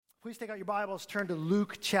Please take out your Bibles, turn to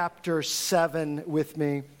Luke chapter 7 with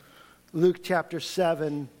me. Luke chapter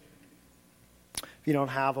 7. If you don't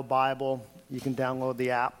have a Bible, you can download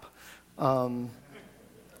the app. iTunes,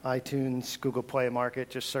 Google Play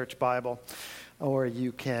Market, just search Bible. Or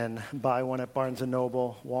you can buy one at Barnes &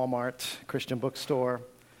 Noble, Walmart, Christian bookstore.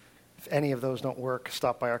 If any of those don't work,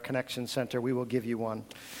 stop by our Connection Center. We will give you one.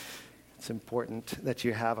 It's important that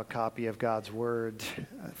you have a copy of God's Word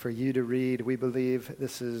for you to read. We believe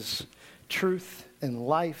this is truth and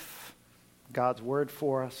life, God's Word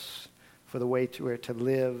for us, for the way to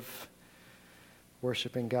live,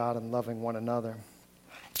 worshiping God and loving one another.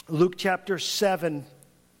 Luke chapter 7,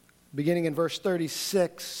 beginning in verse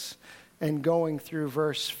 36 and going through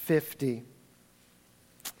verse 50.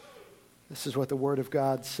 This is what the Word of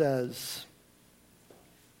God says.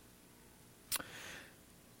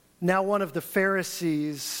 Now one of the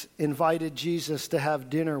Pharisees invited Jesus to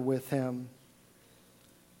have dinner with him.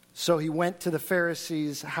 So he went to the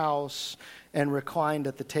Pharisee's house and reclined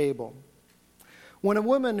at the table. When a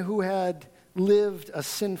woman who had lived a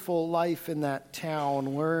sinful life in that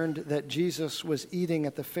town learned that Jesus was eating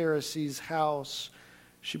at the Pharisee's house,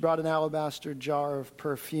 she brought an alabaster jar of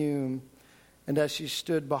perfume, and as she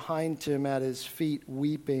stood behind him at his feet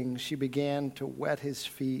weeping, she began to wet his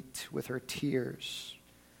feet with her tears.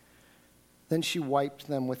 Then she wiped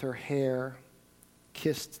them with her hair,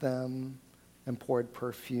 kissed them, and poured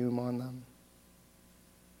perfume on them.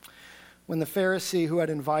 When the Pharisee who had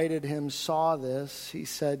invited him saw this, he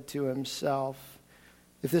said to himself,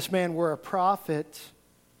 "If this man were a prophet,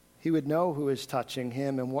 he would know who is touching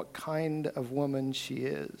him and what kind of woman she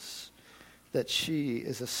is, that she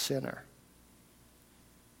is a sinner."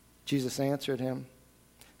 Jesus answered him,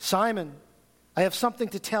 "Simon, I have something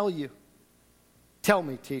to tell you." "Tell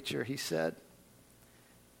me, teacher," he said.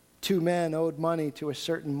 2 men owed money to a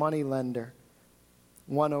certain moneylender.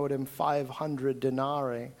 One owed him 500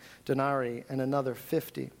 denarii, and another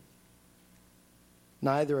 50.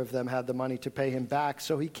 Neither of them had the money to pay him back,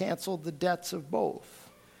 so he canceled the debts of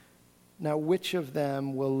both. Now which of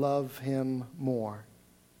them will love him more?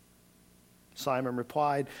 Simon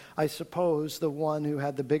replied, "I suppose the one who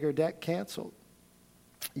had the bigger debt canceled."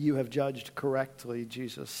 "You have judged correctly,"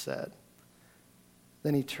 Jesus said.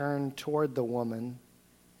 Then he turned toward the woman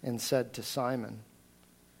and said to Simon,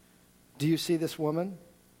 "Do you see this woman?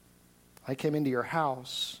 I came into your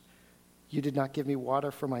house. You did not give me water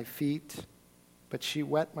for my feet, but she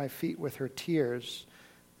wet my feet with her tears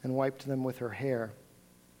and wiped them with her hair.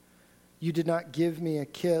 You did not give me a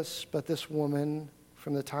kiss, but this woman,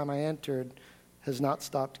 from the time I entered, has not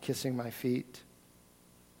stopped kissing my feet.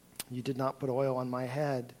 You did not put oil on my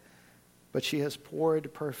head, but she has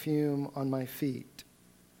poured perfume on my feet.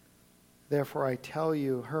 Therefore I tell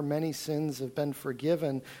you, her many sins have been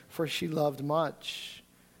forgiven, for she loved much.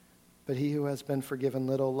 But he who has been forgiven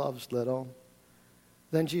little loves little."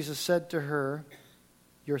 Then Jesus said to her,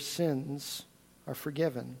 "Your sins are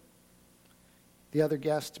forgiven." The other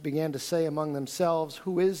guests began to say among themselves,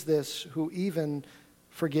 "Who is this who even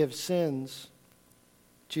forgives sins?"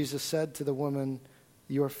 Jesus said to the woman,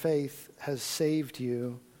 "Your faith has saved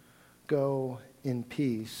you. Go in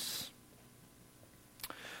peace."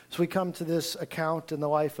 So we come to this account in the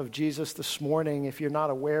life of Jesus this morning. If you're not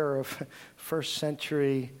aware of first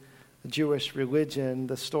century Jewish religion,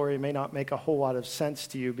 the story may not make a whole lot of sense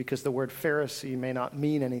to you because the word Pharisee may not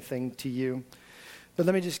mean anything to you. But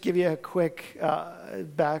let me just give you a quick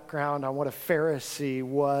background on what a Pharisee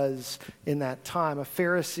was in that time. A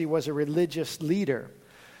Pharisee was a religious leader.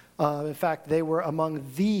 In fact, they were among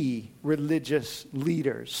the religious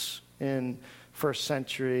leaders in first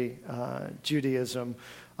century Judaism.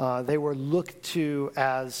 They were looked to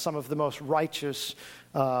as some of the most righteous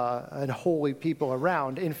and holy people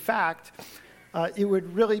around. In fact, it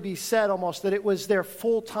would really be said almost that it was their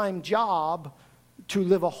full-time job to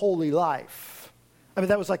live a holy life. I mean,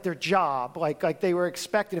 that was like their job, like they were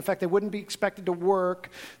expected. In fact, they wouldn't be expected to work.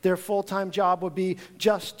 Their full-time job would be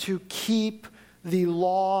just to keep the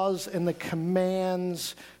laws and the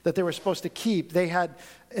commands that they were supposed to keep. They had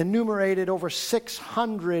enumerated over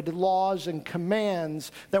 600 laws and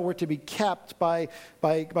commands that were to be kept by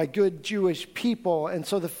good Jewish people. And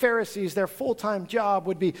so the Pharisees, their full-time job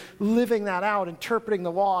would be living that out, interpreting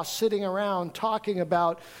the law, sitting around, talking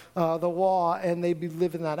about the law, and they'd be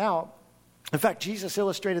living that out. In fact, Jesus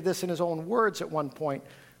illustrated this in his own words at one point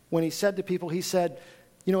when he said to people, he said,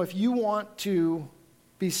 if you want to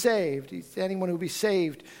be saved, anyone who will be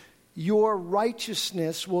saved, your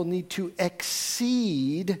righteousness will need to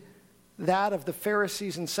exceed that of the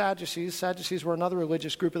Pharisees and Sadducees. Sadducees were another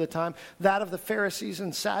religious group at the time. That of the Pharisees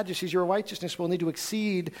and Sadducees. Your righteousness will need to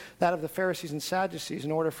exceed that of the Pharisees and Sadducees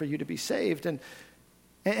in order for you to be saved.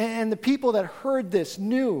 And the people that heard this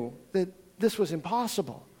knew that this was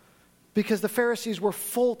impossible, because the Pharisees were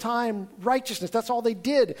full-time righteousness. That's all they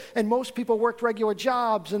did. And most people worked regular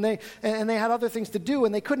jobs, and they had other things to do,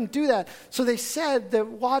 and they couldn't do that. So they said the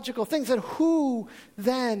logical thing, said, who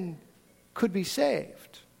then could be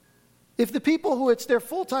saved? If the people who it's their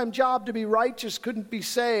full-time job to be righteous couldn't be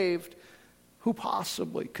saved, who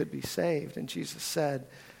possibly could be saved? And Jesus said,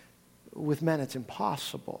 with men it's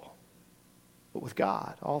impossible. But with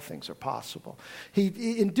God, all things are possible.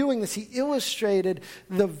 In doing this, he illustrated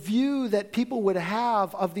the view that people would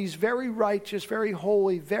have of these very righteous, very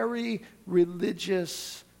holy, very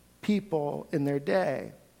religious people in their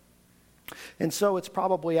day. And so it's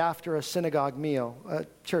probably after a synagogue meal, a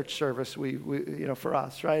church service, for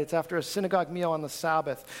us, right? It's after a synagogue meal on the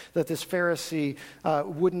Sabbath that this Pharisee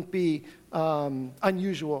wouldn't be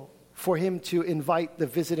unusual for him to invite the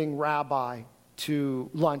visiting rabbi to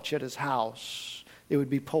lunch at his house. It would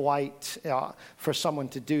be polite for someone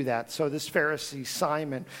to do that. So this Pharisee,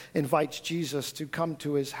 Simon, invites Jesus to come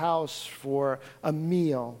to his house for a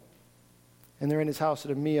meal. And they're in his house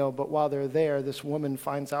at a meal, but while they're there, this woman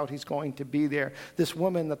finds out he's going to be there. This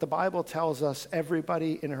woman that the Bible tells us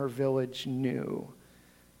everybody in her village knew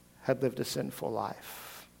had lived a sinful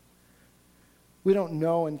life. We don't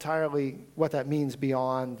know entirely what that means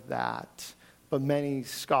beyond that. But many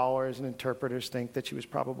scholars and interpreters think that she was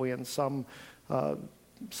probably in some realm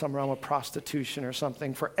of prostitution or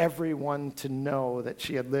something. For everyone to know that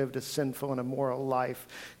she had lived a sinful and immoral life,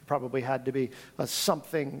 it probably had to be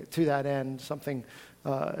something to that end, something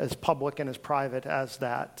as public and as private as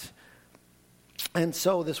that. And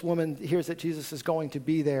so this woman hears that Jesus is going to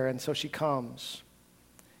be there, and so she comes.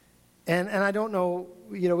 And I don't know,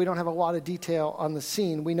 we don't have a lot of detail on the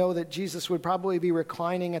scene. We know that Jesus would probably be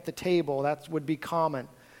reclining at the table. That would be common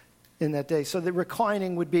in that day. So the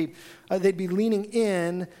reclining would be, they'd be leaning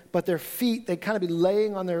in, but their feet, they'd kind of be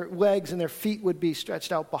laying on their legs, and their feet would be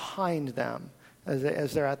stretched out behind them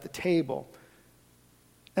as they're at the table.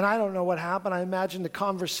 And I don't know what happened. I imagine the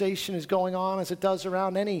conversation is going on as it does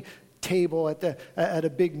around any table at a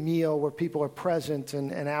big meal where people are present,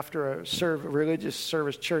 and after a religious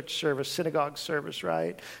service, church service, synagogue service,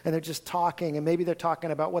 right? And they're just talking, and maybe they're talking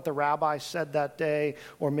about what the rabbi said that day,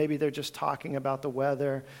 or maybe they're just talking about the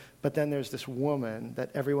weather. But then there's this woman that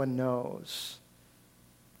everyone knows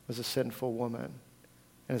was a sinful woman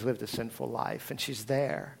and has lived a sinful life, and she's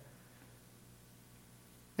there.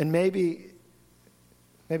 And maybe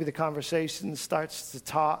the conversation starts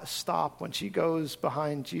to stop when she goes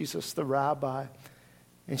behind Jesus, the rabbi,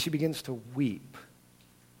 and she begins to weep.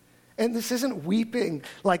 And this isn't weeping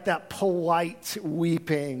like that polite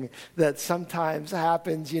weeping that sometimes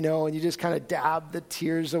happens, and you just kind of dab the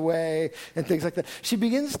tears away and things like that. She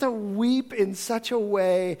begins to weep in such a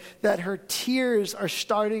way that her tears are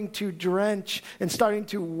starting to drench and starting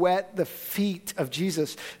to wet the feet of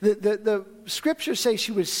Jesus. The scriptures say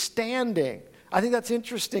she was standing. I think that's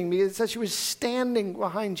interesting because it says she was standing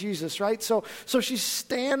behind Jesus, right? So she's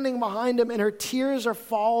standing behind him, and her tears are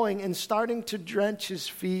falling and starting to drench his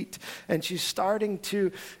feet. And she's starting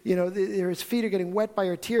to, his feet are getting wet by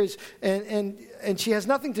her tears. And she has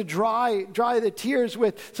nothing to dry the tears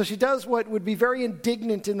with. So she does what would be very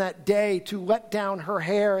indignant in that day, to let down her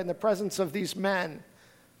hair in the presence of these men.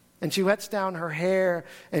 And she lets down her hair,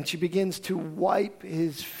 and she begins to wipe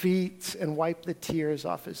his feet and wipe the tears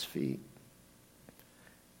off his feet.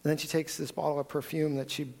 And then she takes this bottle of perfume that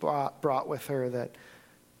she brought with her that,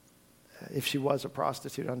 if she was a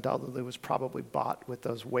prostitute, undoubtedly was probably bought with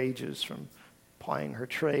those wages from plying her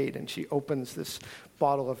trade. And she opens this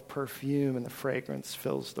bottle of perfume, and the fragrance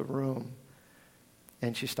fills the room.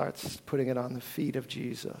 And she starts putting it on the feet of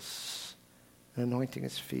Jesus and anointing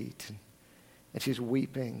his feet. And she's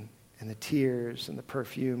weeping, and the tears and the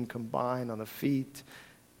perfume combine on the feet,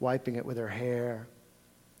 wiping it with her hair.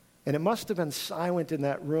 And it must have been silent in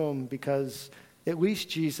that room, because at least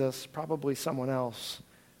Jesus, probably someone else,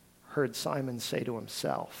 heard Simon say to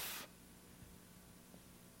himself,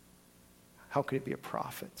 how could he be a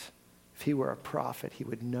prophet? If he were a prophet, he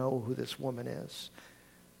would know who this woman is.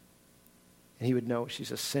 And he would know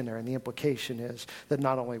she's a sinner. And the implication is that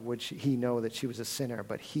not only would he know that she was a sinner,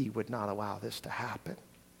 but he would not allow this to happen.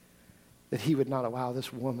 That he would not allow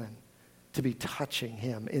this woman to be touching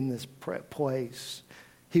him in this place.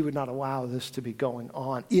 He would not allow this to be going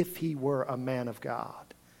on. If he were a man of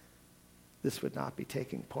God, this would not be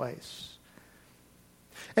taking place.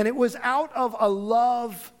 And it was out of a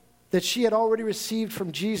love that she had already received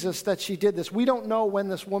from Jesus that she did this. We don't know when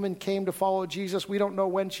this woman came to follow Jesus. We don't know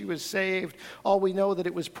when she was saved. All we know that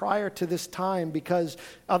it was prior to this time, because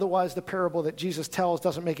otherwise the parable that Jesus tells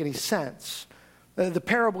doesn't make any sense. The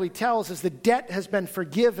parable he tells is the debt has been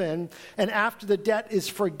forgiven, and after the debt is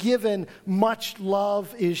forgiven, much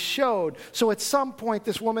love is showed. So at some point,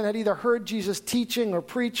 this woman had either heard Jesus teaching or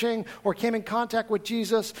preaching, or came in contact with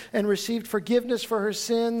Jesus and received forgiveness for her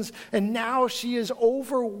sins, and now she is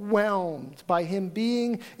overwhelmed by him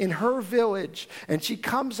being in her village, and she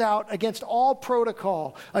comes out against all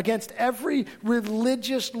protocol, against every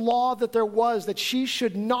religious law that there was, that she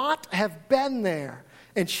should not have been there.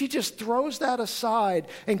 And she just throws that aside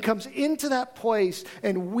and comes into that place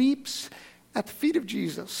and weeps at the feet of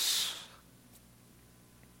Jesus.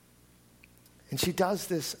 And she does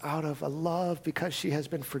this out of a love because she has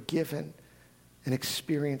been forgiven and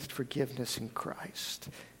experienced forgiveness in Christ.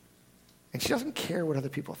 And she doesn't care what other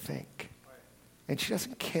people think. And she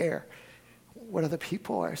doesn't care what other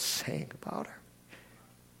people are saying about her.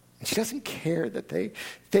 And she doesn't care that they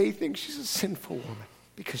think she's a sinful woman,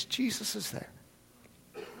 because Jesus is there.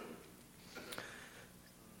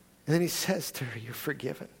 And then he says to her, "You're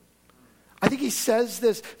forgiven." I think he says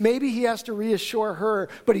this, maybe he has to reassure her,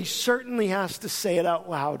 but he certainly has to say it out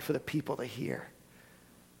loud for the people to hear.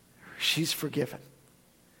 She's forgiven.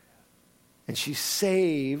 And she's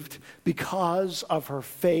saved because of her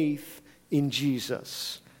faith in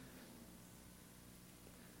Jesus.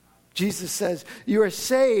 Jesus says, you are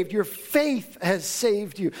saved. Your faith has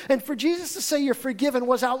saved you. And for Jesus to say you're forgiven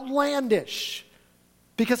was outlandish.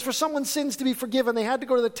 Because for someone's sins to be forgiven, they had to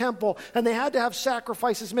go to the temple, and they had to have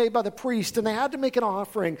sacrifices made by the priest, and they had to make an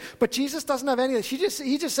offering. But Jesus doesn't have any of that.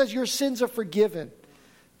 He just says your sins are forgiven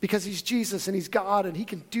because he's Jesus and he's God, and he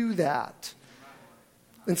can do that.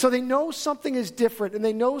 And so they know something is different, and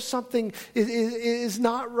they know something is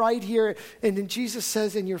not right here. And then Jesus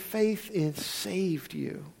says, and your faith has saved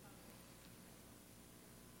you.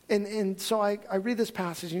 And so I read this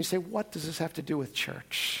passage, and you say, what does this have to do with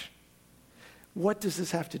church? What does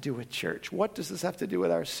this have to do with church? What does this have to do with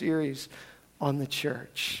our series on the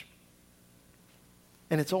church?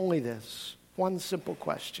 And it's only this, one simple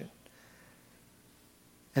question.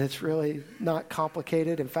 And it's really not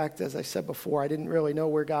complicated. In fact, as I said before, I didn't really know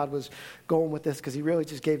where God was going with this, because he really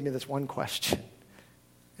just gave me this one question.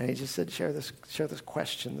 And he just said, share this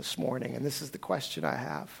question this morning. And this is the question I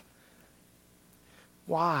have.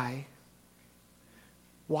 Why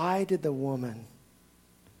did the woman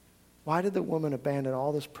abandon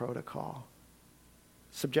all this protocol,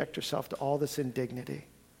 subject herself to all this indignity?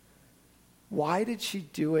 Why did she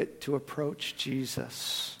do it to approach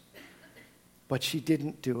Jesus, but she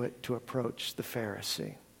didn't do it to approach the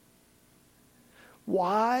Pharisee?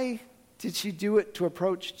 Why did she do it to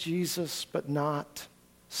approach Jesus, but not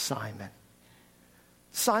Simon?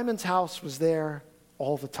 Simon's house was there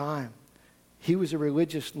all the time. He was a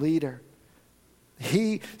religious leader.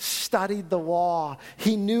 He studied the law.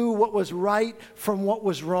 He knew what was right from what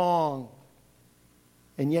was wrong.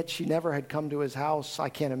 And yet she never had come to his house, I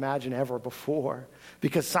can't imagine, ever before.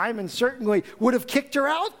 Because Simon certainly would have kicked her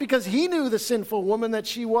out, because he knew the sinful woman that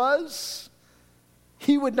she was.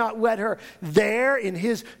 He would not let her there in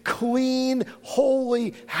his clean,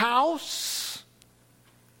 holy house.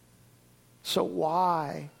 So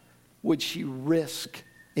why would she risk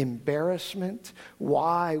embarrassment?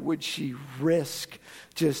 Why would she risk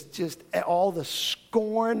just all the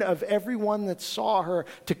scorn of everyone that saw her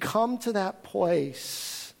to come to that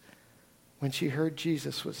place when she heard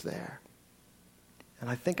Jesus was there? And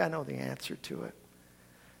I think I know the answer to it.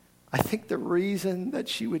 I think the reason that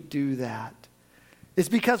she would do that is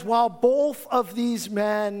because while both of these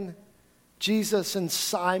men, Jesus and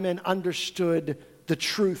Simon, understood the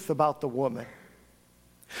truth about the woman,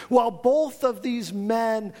 while both of these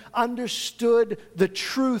men understood the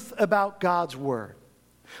truth about God's word,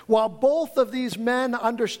 while both of these men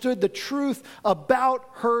understood the truth about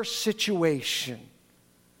her situation,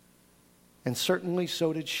 and certainly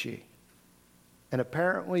so did she, and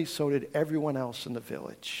apparently so did everyone else in the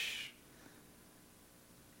village.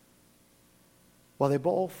 While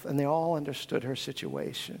they all understood her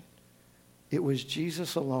situation, it was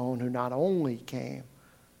Jesus alone who not only came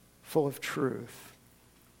full of truth,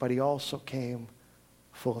 but he also came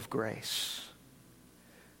full of grace.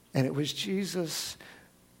 And it was Jesus,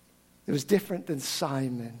 it was different than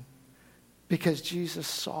Simon, because Jesus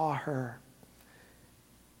saw her,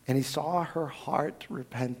 and he saw her heart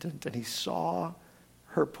repentant, and he saw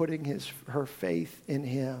her putting her faith in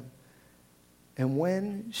him. And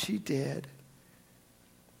when she did,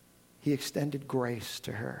 he extended grace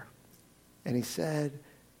to her. And he said,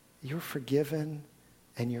 you're forgiven,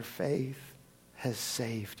 and your faith has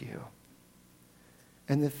saved you.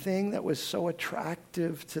 And the thing that was so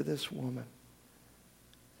attractive to this woman,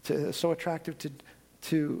 so attractive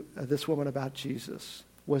to this woman about Jesus,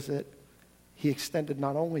 was that he extended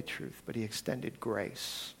not only truth, but he extended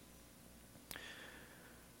grace.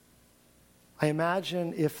 I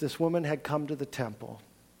imagine if this woman had come to the temple,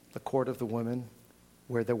 the court of the women,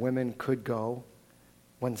 where the women could go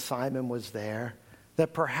when Simon was there,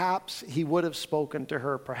 that perhaps he would have spoken to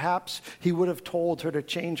her. Perhaps he would have told her to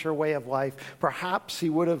change her way of life. Perhaps he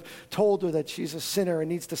would have told her that she's a sinner and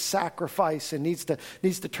needs to sacrifice and needs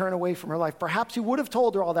to turn away from her life. Perhaps he would have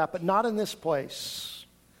told her all that, but not in this place,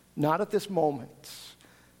 not at this moment,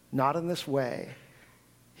 not in this way.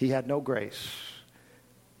 He had no grace.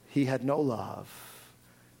 He had no love.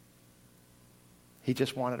 He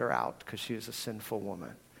just wanted her out because she was a sinful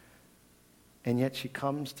woman. And yet she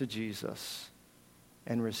comes to Jesus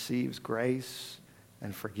and receives grace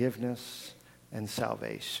and forgiveness and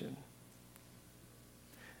salvation.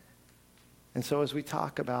 And so as we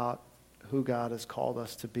talk about who God has called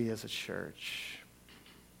us to be as a church,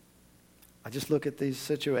 I just look at these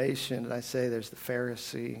situations and I say there's the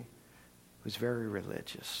Pharisee who's very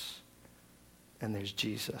religious, and there's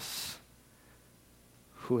Jesus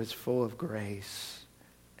who is full of grace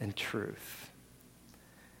and truth.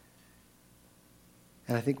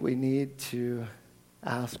 And I think we need to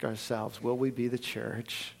ask ourselves, will we be the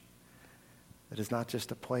church that is not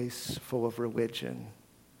just a place full of religion,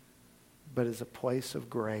 but is a place of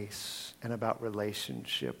grace and about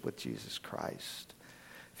relationship with Jesus Christ?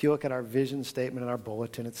 If you look at our vision statement in our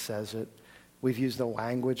bulletin, it says it. We've used the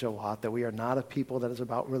language a lot that we are not a people that is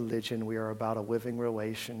about religion. We are about a living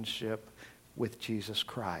relationship with Jesus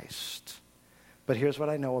Christ. But here's what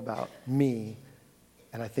I know about me,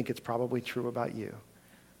 and I think it's probably true about you,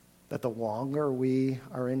 that the longer we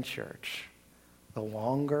are in church, the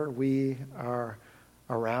longer we are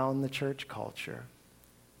around the church culture,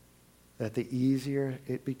 that the easier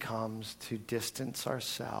it becomes to distance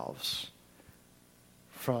ourselves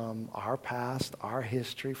from our past, our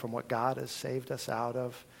history, from what God has saved us out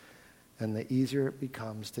of, and the easier it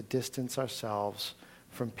becomes to distance ourselves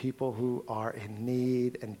from people who are in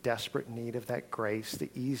need and desperate need of that grace, the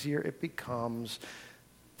easier it becomes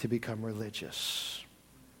to become religious.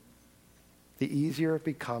 The easier it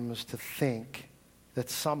becomes to think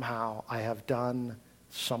that somehow I have done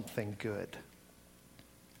something good,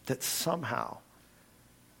 that somehow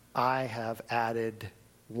I have added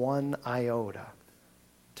one iota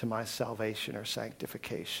to my salvation or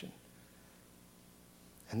sanctification.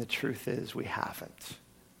 And the truth is, we haven't.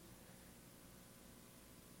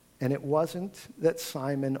 And it wasn't that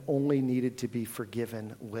Simon only needed to be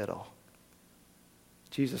forgiven little.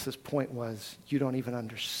 Jesus' point was, you don't even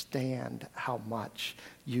understand how much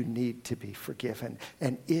you need to be forgiven.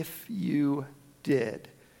 And if you did,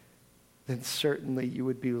 then certainly you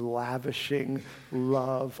would be lavishing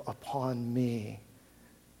love upon me.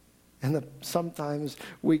 And sometimes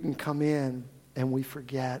we can come in and we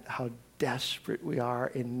forget how desperate we are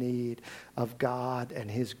in need of God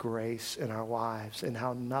and his grace in our lives, and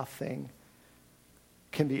how nothing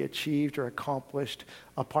can be achieved or accomplished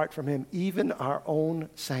apart from him, even our own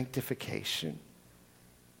sanctification.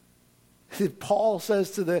 Paul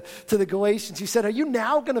says to the Galatians, he said, are you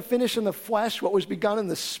now going to finish in the flesh what was begun in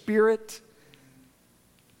the spirit?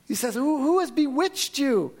 He says, who has bewitched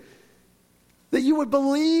you that you would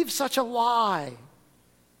believe such a lie?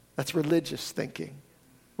 That's religious thinking.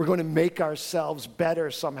 We're going to make ourselves better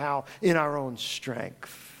somehow in our own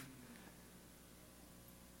strength.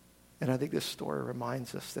 And I think this story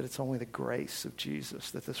reminds us that it's only the grace of Jesus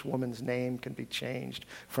that this woman's name can be changed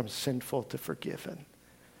from sinful to forgiven.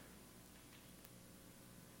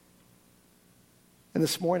 And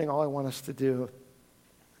this morning, all I want us to do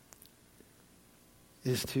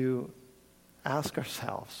is to ask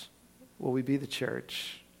ourselves, will we be the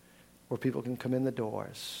church where people can come in the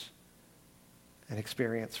doors and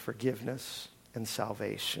experience forgiveness and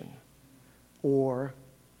salvation? Or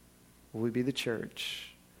will we be the church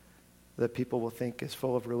that people will think is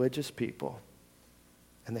full of religious people,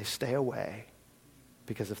 and they stay away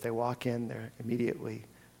because if they walk in, they're immediately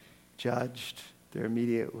judged, they're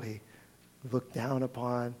immediately looked down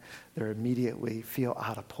upon, they're immediately feel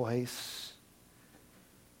out of place?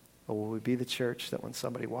 Or will we be the church that when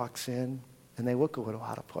somebody walks in and they look a little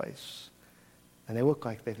out of place, and they look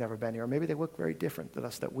like they've never been here, or maybe they look very different than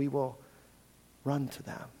us, that we will run to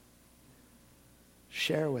them,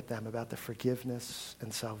 share with them about the forgiveness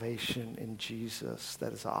and salvation in Jesus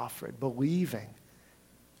that is offered, believing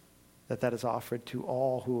that is offered to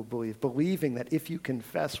all who will believe. Believing that if you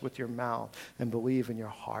confess with your mouth and believe in your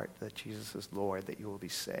heart that Jesus is Lord, that you will be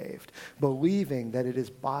saved. Believing that it is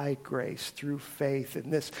by grace through faith in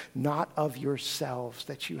this, not of yourselves,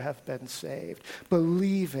 that you have been saved.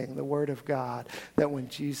 Believing the word of God, that when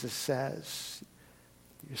Jesus says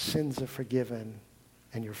your sins are forgiven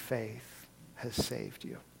and your faith has saved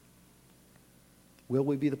you. Will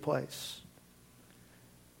we be the place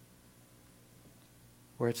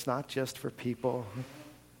where it's not just for people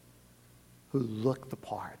who look the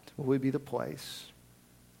part? Will we be the place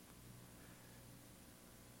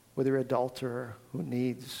where the adulterer who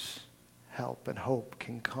needs help and hope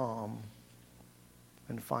can come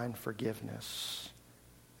and find forgiveness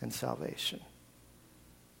and salvation?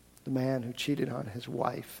 The man who cheated on his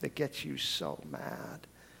wife that gets you so mad.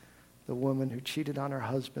 The woman who cheated on her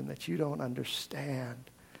husband that you don't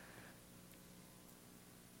understand.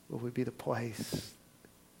 Will we be the place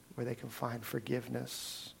where they can find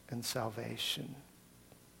forgiveness and salvation?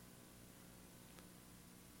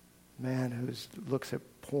 Man who looks at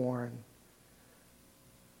porn,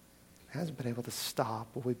 hasn't been able to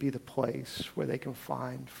stop. Will we be the place where they can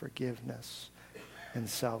find forgiveness and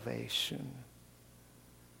salvation?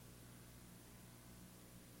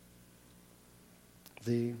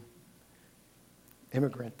 The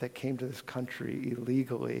immigrant that came to this country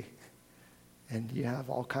illegally, and you have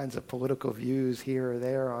all kinds of political views here or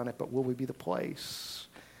there on it, but will we be the place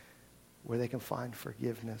where they can find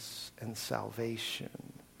forgiveness and salvation?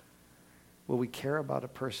 Will we care about a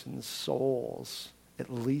person's souls at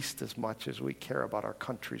least as much as we care about our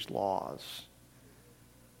country's laws?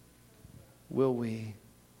 Will we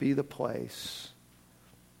be the place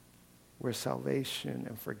where salvation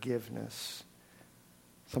and forgiveness,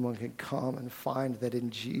 someone can come and find that in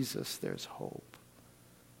Jesus there's hope?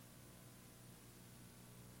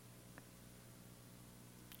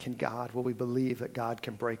 Will we believe that God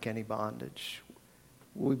can break any bondage?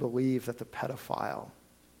 Will we believe that the pedophile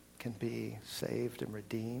can be saved and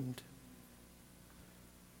redeemed?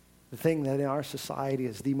 The thing that in our society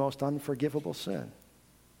is the most unforgivable sin.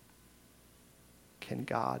 Can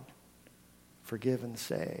God forgive and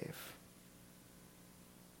save?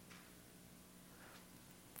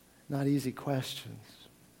 Not easy questions.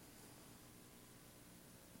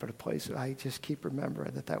 But a place that I just keep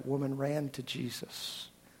remembering that woman ran to Jesus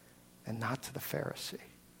and not to the Pharisee.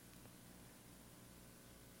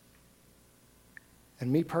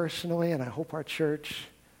 And me personally, and I hope our church,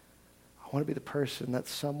 I want to be the person that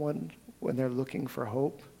someone, when they're looking for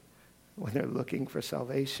hope, when they're looking for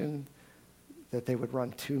salvation, that they would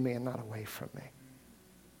run to me and not away from me.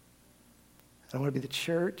 I want to be the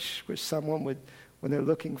church where someone would, when they're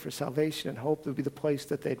looking for salvation and hope, it would be the place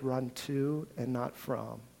that they'd run to and not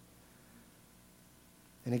from.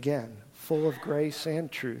 And again, full of grace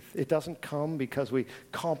and truth. It doesn't come because we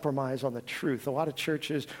compromise on the truth. A lot of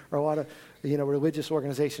churches or a lot of religious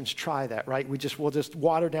organizations try that, right? We'll just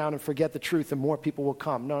water down and forget the truth and more people will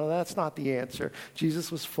come. No, that's not the answer.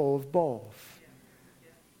 Jesus was full of both.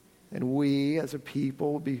 And we as a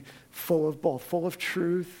people will be full of both, full of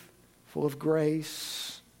truth, full of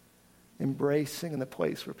grace, embracing in the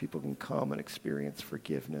place where people can come and experience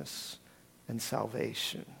forgiveness and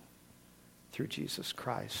salvation through Jesus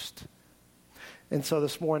Christ. And so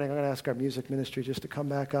this morning, I'm going to ask our music ministry just to come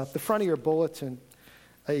back up. The front of your bulletin,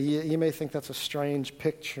 you may think that's a strange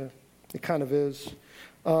picture. It kind of is.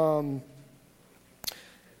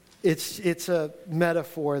 It's a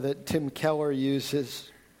metaphor that Tim Keller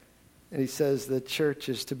uses, and he says the church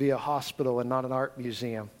is to be a hospital and not an art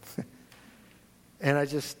museum. And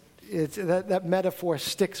that metaphor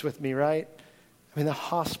sticks with me, right? I mean, the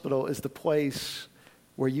hospital is the place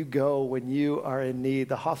where you go when you are in need.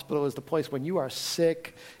 The hospital is the place when you are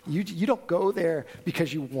sick. You don't go there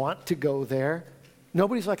because you want to go there.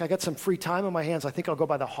 Nobody's like, I got some free time on my hands, I think I'll go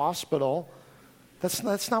by the hospital. That's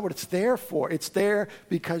not what it's there for. It's there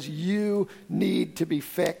because you need to be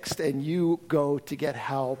fixed and you go to get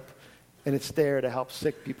help. And it's there to help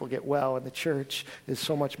sick people get well. And the church is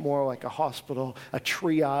so much more like a hospital, a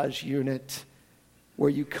triage unit, where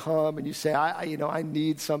you come and you say, I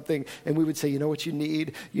need something. And we would say, you know what you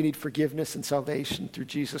need? You need forgiveness and salvation through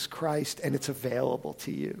Jesus Christ, and it's available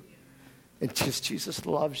to you. And just Jesus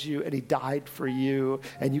loves you, and he died for you,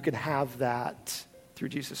 and you can have that through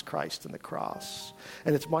Jesus Christ and the cross.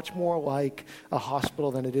 And it's much more like a hospital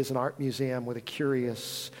than it is an art museum where the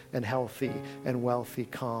curious and healthy and wealthy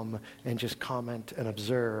come and just comment and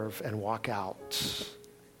observe and walk out.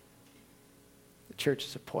 The church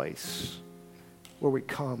is a place where we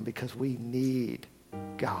come because we need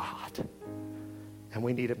God, and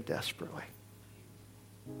we need him desperately.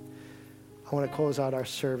 I want to close out our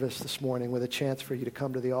service this morning with a chance for you to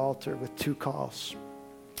come to the altar with 2 calls.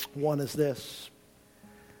 One is this: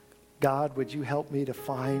 God, would you help me to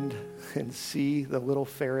find and see the little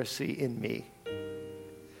Pharisee in me?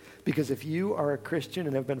 Because if you are a Christian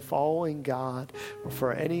and have been following God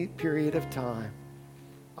for any period of time,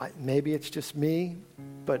 maybe it's just me,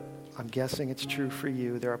 but I'm guessing it's true for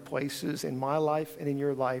you. There are places in my life and in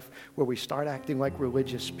your life where we start acting like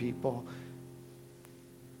religious people,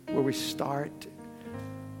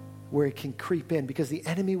 where it can creep in, because the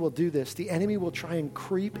enemy will do this. The enemy will try and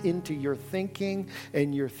creep into your thinking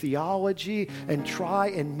and your theology and try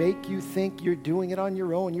and make you think you're doing it on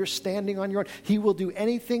your own. You're standing on your own. He will do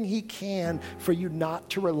anything he can for you not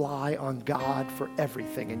to rely on God for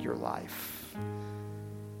everything in your life.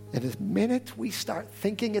 And the minute we start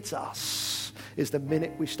thinking it's us is the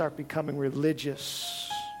minute we start becoming religious.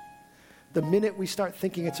 The minute we start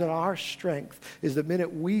thinking it's in our strength is the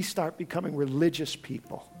minute we start becoming religious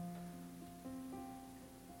people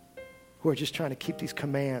who are just trying to keep these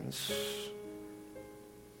commands.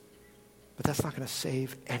 But that's not going to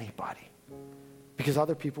save anybody. Because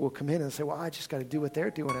other people will come in and say, well, I just got to do what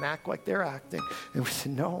they're doing and act like they're acting. And we say,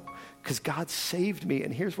 no, because God saved me,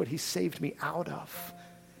 and here's what he saved me out of.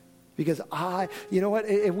 Because you know what?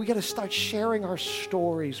 We got to start sharing our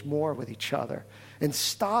stories more with each other and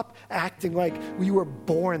stop acting like we were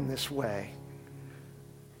born this way.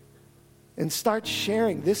 And start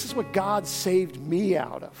sharing, this is what God saved me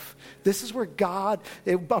out of. This is where God,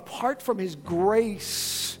 apart from his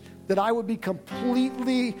grace, that I would be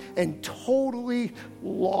completely and totally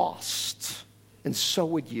lost. And so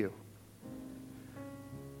would you.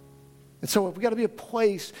 And so we've got to be a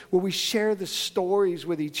place where we share the stories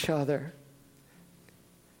with each other.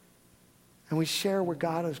 And we share where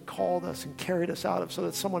God has called us and carried us out of so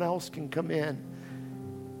that someone else can come in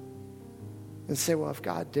and say, well, if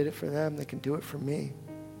God did it for them, they can do it for me.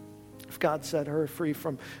 If God set her free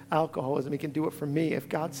from alcoholism, he can do it for me. If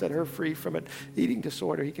God set her free from an eating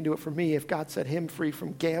disorder, he can do it for me. If God set him free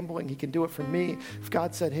from gambling, he can do it for me. If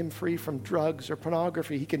God set him free from drugs or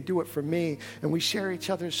pornography, he can do it for me. And we share each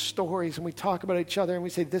other's stories and we talk about each other and we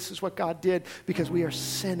say, this is what God did, because we are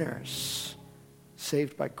sinners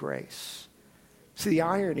saved by grace. See, the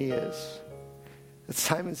irony is that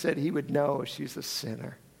Simon said he would know she's a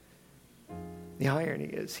sinner. The irony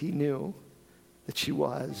is he knew that she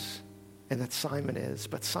was and that Simon is,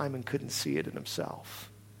 but Simon couldn't see it in himself.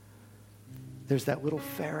 There's that little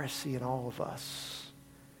Pharisee in all of us.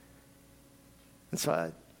 And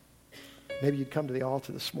so maybe you'd come to the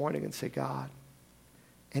altar this morning and say, God,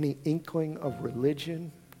 any inkling of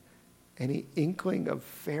religion, any inkling of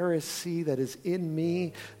Pharisee that is in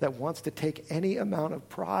me that wants to take any amount of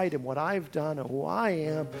pride in what I've done and who I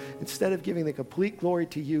am, instead of giving the complete glory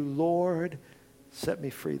to you, Lord, set me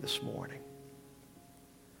free this morning.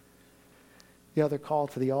 The other call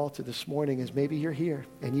to the altar this morning is maybe you're here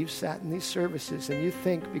and you've sat in these services and you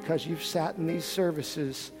think because you've sat in these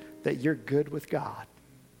services that you're good with God.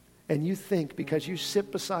 And you think because you sit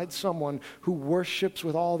beside someone who worships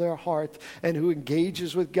with all their heart and who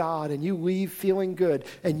engages with God and you leave feeling good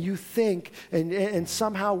and you think and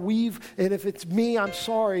somehow and if it's me, I'm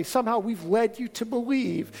sorry, somehow we've led you to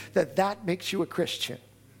believe that that makes you a Christian,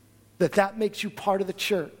 that makes you part of the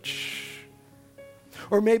church.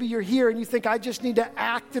 Or maybe you're here and you think, I just need to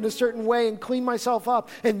act in a certain way and clean myself up,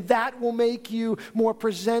 and that will make you more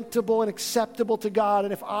presentable and acceptable to God.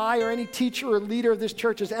 And if I or any teacher or leader of this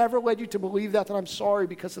church has ever led you to believe that, then I'm sorry,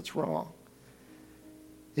 because it's wrong.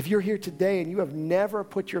 If you're here today and you have never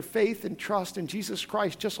put your faith and trust in Jesus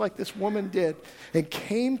Christ, just like this woman did, and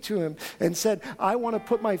came to him and said, I want to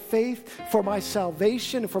put my faith for my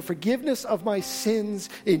salvation, for forgiveness of my sins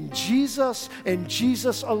in Jesus and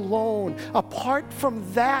Jesus alone. Apart from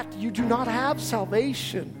that, you do not have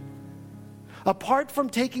salvation. Apart from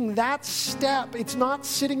taking that step, it's not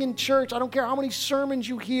sitting in church. I don't care how many sermons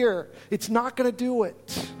you hear. It's not going to do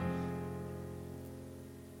it.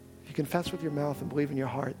 You confess with your mouth and believe in your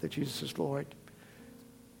heart that Jesus is Lord.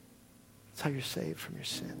 That's how you're saved from your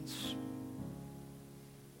sins.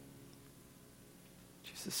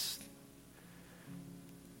 Jesus.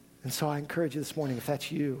 And so I encourage you this morning, if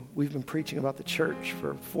that's you, we've been preaching about the church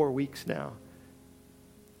for 4 weeks now.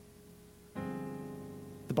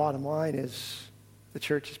 The bottom line is the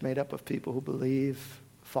church is made up of people who believe,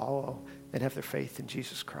 follow, and have their faith in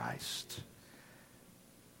Jesus Christ.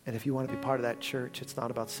 And if you want to be part of that church, it's not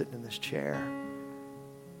about sitting in this chair.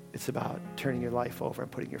 It's about turning your life over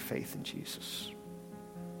and putting your faith in Jesus.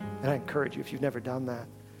 And I encourage you, if you've never done that,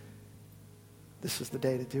 this is the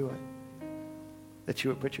day to do it. That you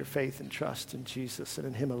would put your faith and trust in Jesus and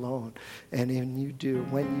in him alone. And when you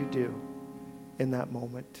do, in that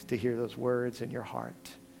moment to hear those words in your heart.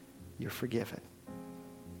 You're forgiven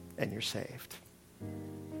and you're saved.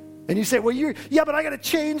 And you say, well, but I got to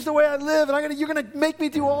change the way I live, and you're going to make me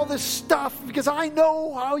do all this stuff because I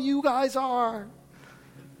know how you guys are.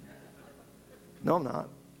 No, I'm not.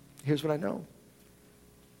 Here's what I know.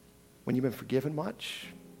 When you've been forgiven much,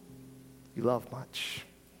 you love much.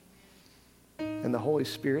 And the Holy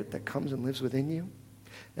Spirit that comes and lives within you,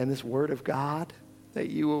 and this Word of God that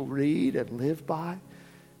you will read and live by,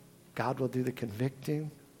 God will do the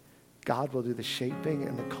convicting. God will do the shaping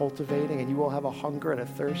and the cultivating, and you will have a hunger and a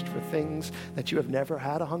thirst for things that you have never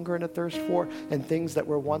had a hunger and a thirst for, and things that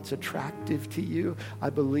were once attractive to you, I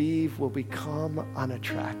believe will become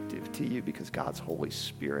unattractive to you because God's Holy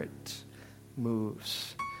Spirit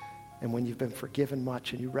moves. And when you've been forgiven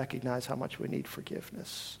much and you recognize how much we need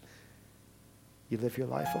forgiveness, you live your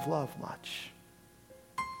life of love much.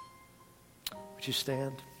 Would you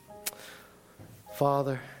stand?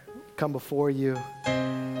 Father, come before you.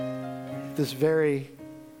 This very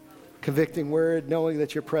convicting word, knowing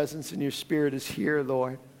that your presence and your Spirit is here,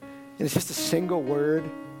 Lord. And it's just a single word.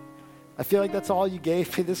 I feel like that's all you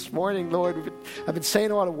gave me this morning, Lord. I've been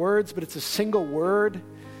saying a lot of words, but it's a single word,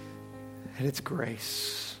 and it's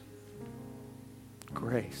grace.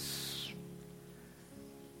 Grace.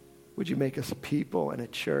 Would you make us a people and a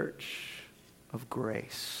church of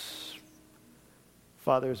grace?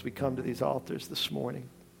 Father, as we come to these altars this morning,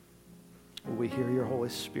 will we hear your Holy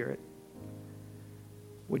Spirit?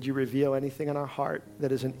 Would you reveal anything in our heart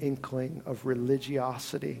that is an inkling of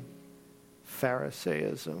religiosity,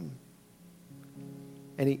 Pharisaism,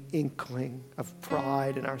 any inkling of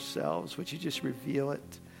pride in ourselves? Would you just reveal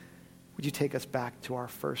it? Would you take us back to our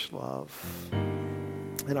first love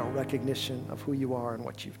and our recognition of who you are and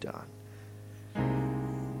what you've done?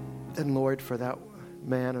 And Lord, for that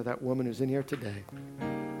man or that woman who's in here today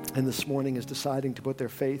and this morning is deciding to put their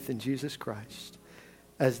faith in Jesus Christ,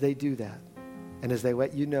 as they do that, and as they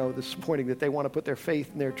let you know this morning that they want to put their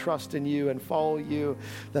faith and their trust in you and follow you,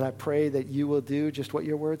 that I pray that you will do just what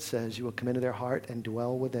your word says. You will come into their heart and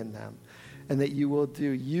dwell within them. And that you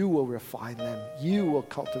will refine them. You will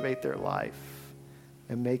cultivate their life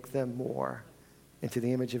and make them more into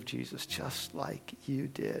the image of Jesus, just like you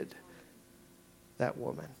did that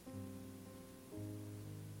woman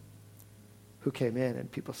who came in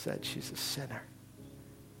and people said she's a sinner.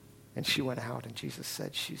 And she went out and Jesus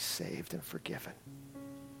said she's saved and forgiven.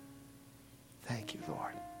 Thank you,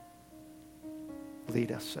 Lord.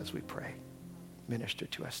 Lead us as we pray. Minister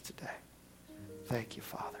to us today. Thank you,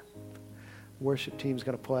 Father. Worship team's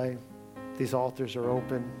going to play. These altars are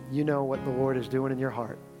open. You know what the Lord is doing in your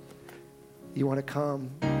heart. You want to come,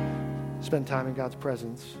 spend time in God's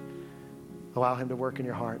presence. Allow him to work in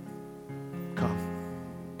your heart.